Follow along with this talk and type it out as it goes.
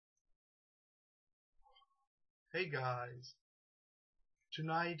Hey guys,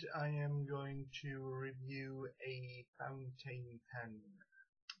 tonight I am going to review a fountain pen.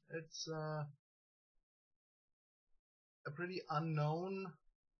 It's a pretty unknown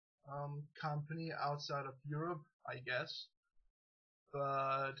company outside of Europe, I guess,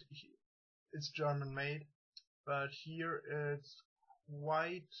 but it's German made. But here it's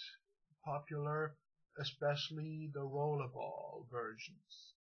quite popular, especially the rollerball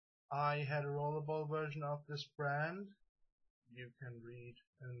versions. I had a rollerball version of this brand. You can read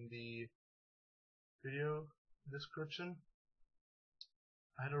in the video description.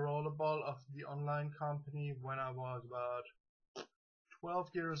 I had a rollerball of the online company when I was about 12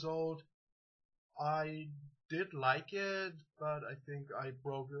 years old. I did like it, but I think I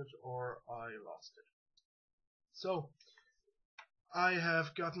broke it or I lost it. So I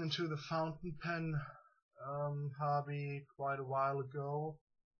have gotten into the fountain pen hobby quite a while ago,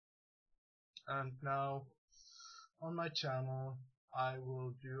 and now on my channel I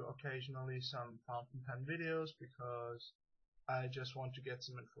will do occasionally some fountain pen videos because I just want to get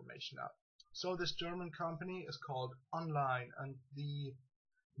some information out. So this German company is called Online, and the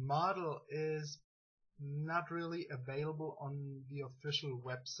model is not really available on the official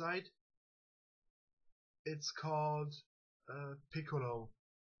website. It's called Piccolo,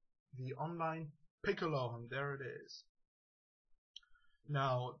 the Online Piccolo, and there it is.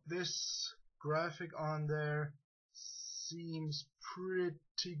 Now this graphic on there seems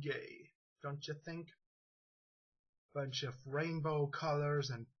pretty gay, don't you think? Bunch of rainbow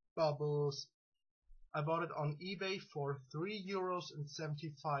colors and bubbles. I bought it on eBay for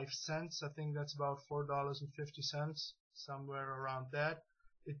 €3.75. I think that's about $4.50, somewhere around that.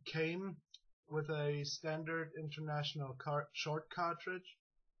 It came with a standard international short cartridge.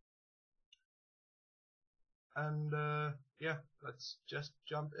 And yeah, let's just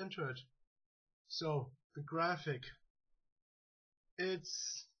jump into it. So the graphic,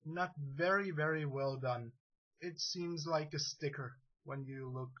 it's not very well done. It seems like a sticker when you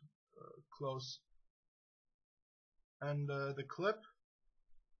look close. And the clip,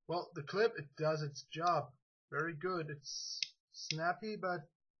 well, the clip, it does its job very good. It's snappy, but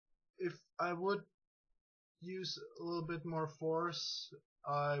if I would use a little bit more force,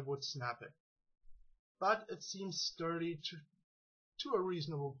 I would snap it. But it seems sturdy to a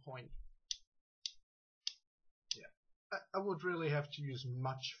reasonable point. Yeah, I would really have to use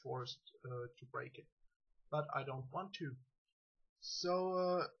much force to break it, but I don't want to.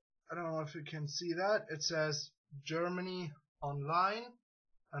 So I don't know if you can see that. It says Germany Online,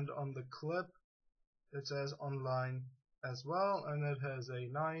 and on the clip it says Online as well, and it has a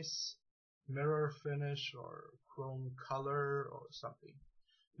nice mirror finish or chrome color or something.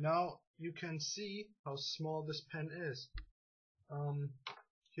 Now you can see how small this pen is.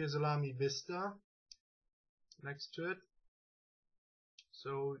 Here's a Lamy Vista next to it,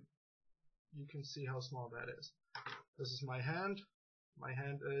 so you can see how small that is. This is my hand. My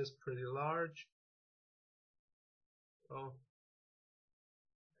hand is pretty large. Oh,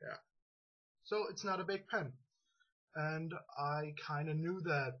 yeah. So it's not a big pen. And I kinda knew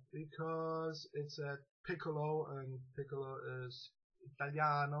that because it's at Piccolo, and Piccolo is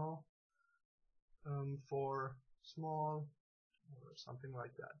Italiano for small or something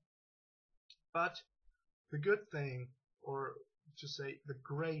like that. But the good thing, or to say the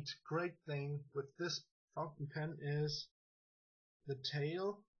great thing with this fountain pen is the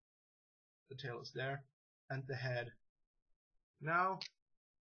tail. The tail is there, and the head. Now,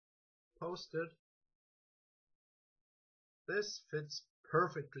 posted. This fits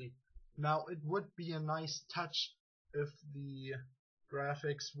perfectly. Now it would be a nice touch if the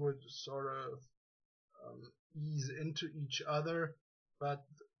graphics would sort of ease into each other, but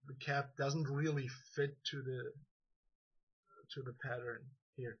the cap doesn't really fit to the pattern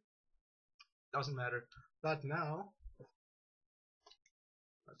here. Doesn't matter. But now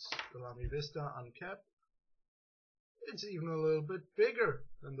that's the Lamy Vista uncap. It's even a little bit bigger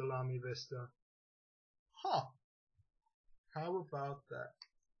than the Lamy Vista. Huh. How about that?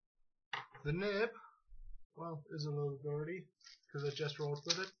 The nib, well, is a little dirty because I just wrote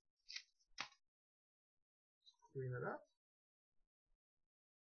with it. Clean it up.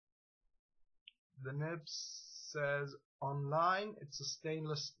 The nib says Online. It's a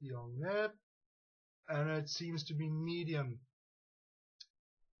stainless steel nib, and it seems to be medium.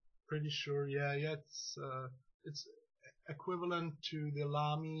 Pretty sure, yeah, it's equivalent to the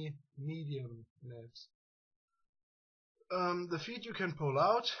Lamy medium nibs. The feet you can pull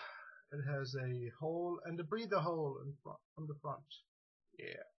out. It has a hole and a breather hole on the front.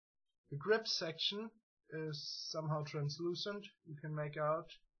 Yeah. The grip section is somehow translucent. You can make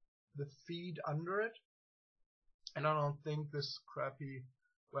out the feed under it. And I don't think this crappy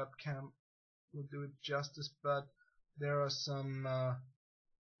webcam will do it justice, but there are some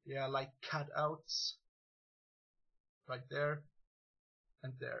yeah, like cutouts right there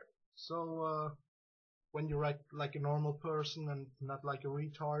and there. So when you write like a normal person and not like a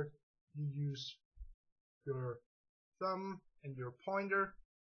retard, you use your thumb and your pointer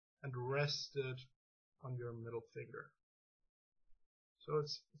and rest it on your middle finger. So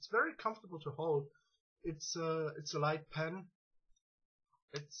it's very comfortable to hold. It's a light pen.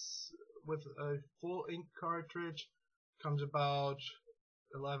 It's with a full ink cartridge, comes about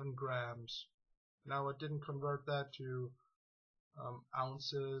 11 grams. Now I didn't convert that to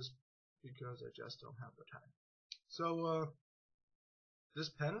ounces because I just don't have the time. So this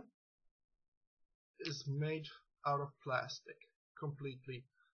pen is made out of plastic completely.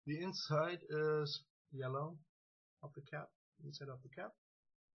 The inside is yellow of the cap, inside of the cap,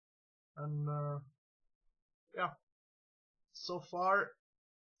 and yeah, so far,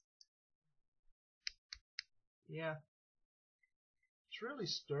 yeah, it's really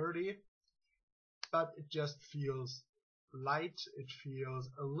sturdy, but it just feels light. It feels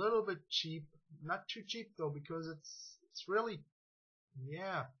a little bit cheap, not too cheap though, because it's really,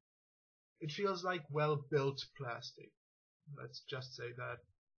 yeah, it feels like well built plastic. Let's just say that.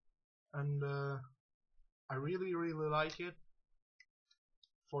 And I really like it.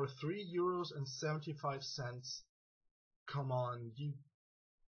 For €3.75. Come on, you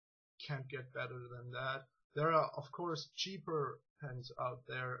can't get better than that. There are of course cheaper pens out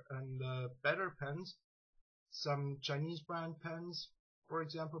there and better pens, some Chinese brand pens for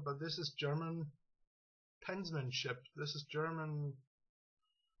example, but this is German pensmanship. This is German,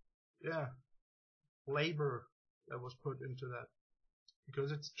 yeah, labor that was put into that,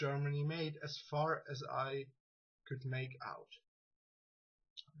 because it's Germany made as far as I could make out.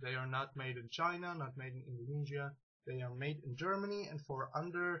 They are not made in China, not made in Indonesia. They are made in Germany, and for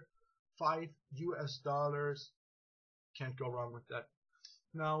under $5, can't go wrong with that.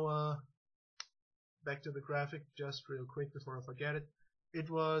 Now back to the graphic just real quick before I forget it. It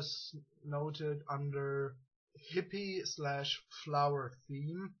was noted under hippie/flower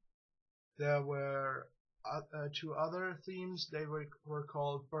theme. There were two other themes. They were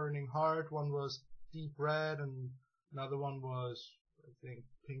called Burning Heart. One was Deep Red and another one was, I think,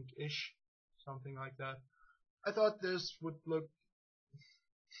 pinkish, something like that. I thought this would look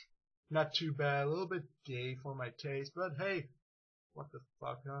not too bad, a little bit gay for my taste, but hey, what the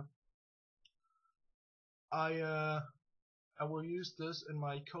fuck, huh? I will use this in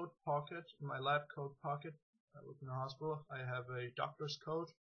my coat pocket, in my lab coat pocket. I work in a hospital. I have a doctor's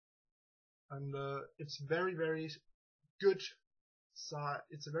coat, and it's very good size.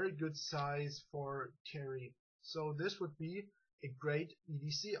 It's a very good size for carry. So this would be a great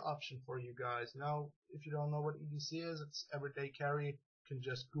EDC option for you guys. Now, if you don't know what EDC is, it's everyday carry. You can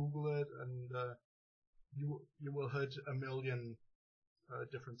just Google it, and you will hit a million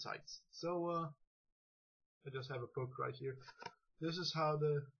different sites. So I just have a book right here. This is how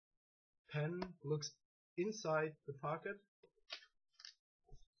the pen looks inside the pocket.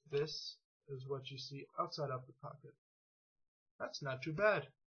 This is what you see outside of the pocket. That's not too bad,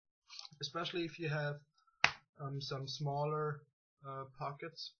 especially if you have some smaller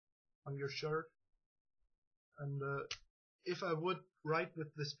pockets on your shirt. And if I would write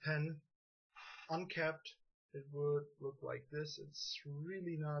with this pen uncapped, it would look like this. It's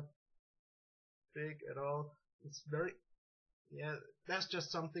really not big at all. It's very, yeah, that's just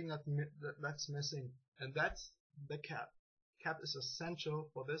something that's missing, and that's the cap. Cap is essential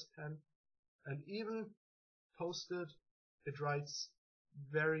for this pen, and even posted, it writes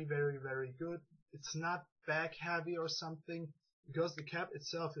very good. It's not back heavy or something, because the cap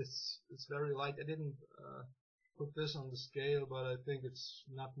itself is very light. I didn't put this on the scale, but I think it's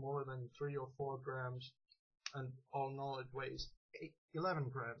not more than 3 or 4 grams, and all in all it weighs 11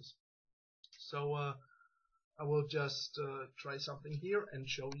 grams. So I will just try something here and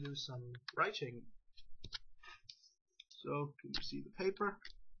show you some writing. So can you see the paper?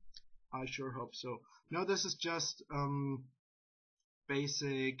 I sure hope so. Now this is just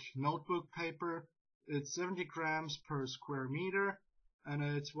basic notebook paper. It's 70 grams per square meter, and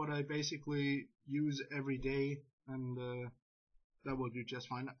it's what I basically use every day, and that will do just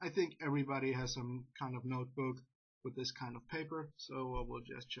fine. I think everybody has some kind of notebook with this kind of paper, so I will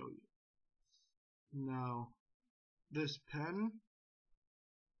just show you. Now, this pen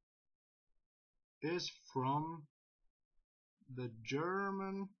is from the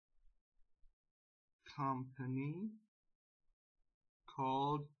German company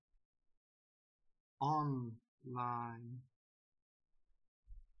called Online.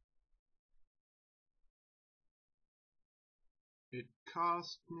 It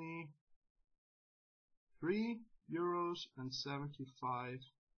cost me €3.75.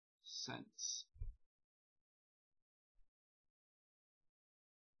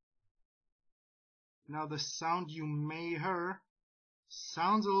 Now the sound you may hear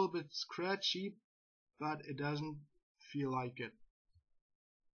sounds a little bit scratchy, but it doesn't feel like it.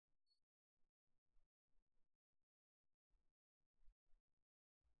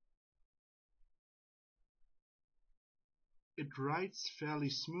 It writes fairly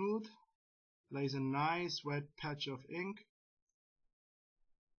smooth, lays a nice wet patch of ink.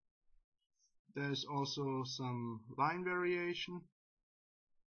 There's also some line variation.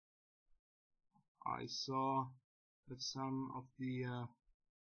 I saw that some of the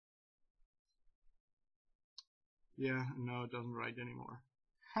no, it doesn't write anymore.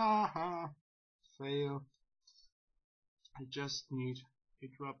 Haha, fail. I just need a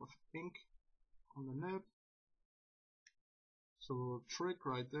drop of ink on the nib. So a little trick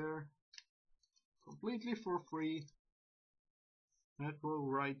right there, completely for free. That will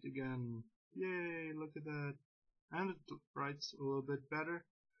write again. Yay, look at that. And it writes a little bit better.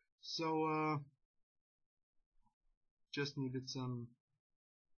 So just needed some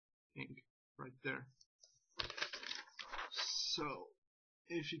ink right there. So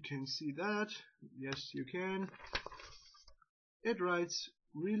if you can see that, yes you can. It writes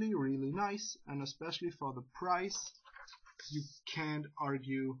really nice, and especially for the price, you can't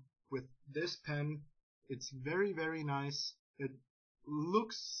argue with this pen. It's very nice. It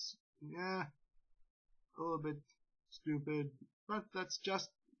looks a little bit stupid, but that's just,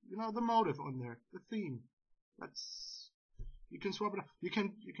 you know, the motive on there, the theme. That's, you can swap it up. You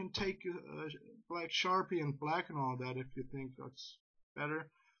can take black Sharpie and blacken all that if you think that's better.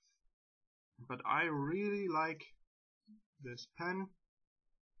 But I really like this pen,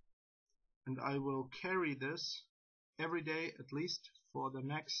 and I will carry this every day at least for the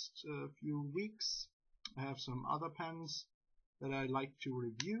next few weeks. I have some other pens that I like to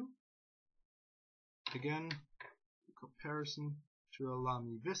review. Again, comparison to a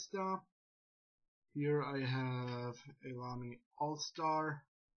Lamy Vista. Here I have a Lamy All-Star,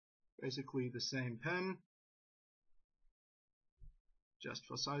 basically the same pen, just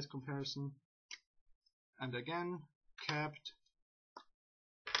for size comparison. And again, capped.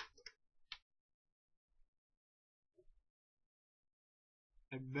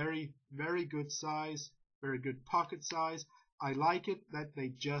 A very good size, very good pocket size. I like it that they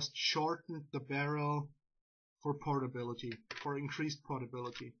just shortened the barrel for portability, for increased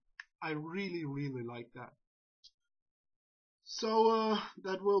portability. I really like that. So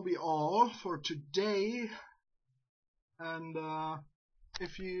that will be all for today. And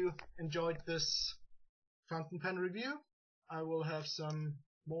if you enjoyed this fountain pen review, I will have some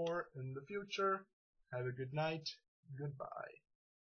more in the future. Have a good night. Goodbye.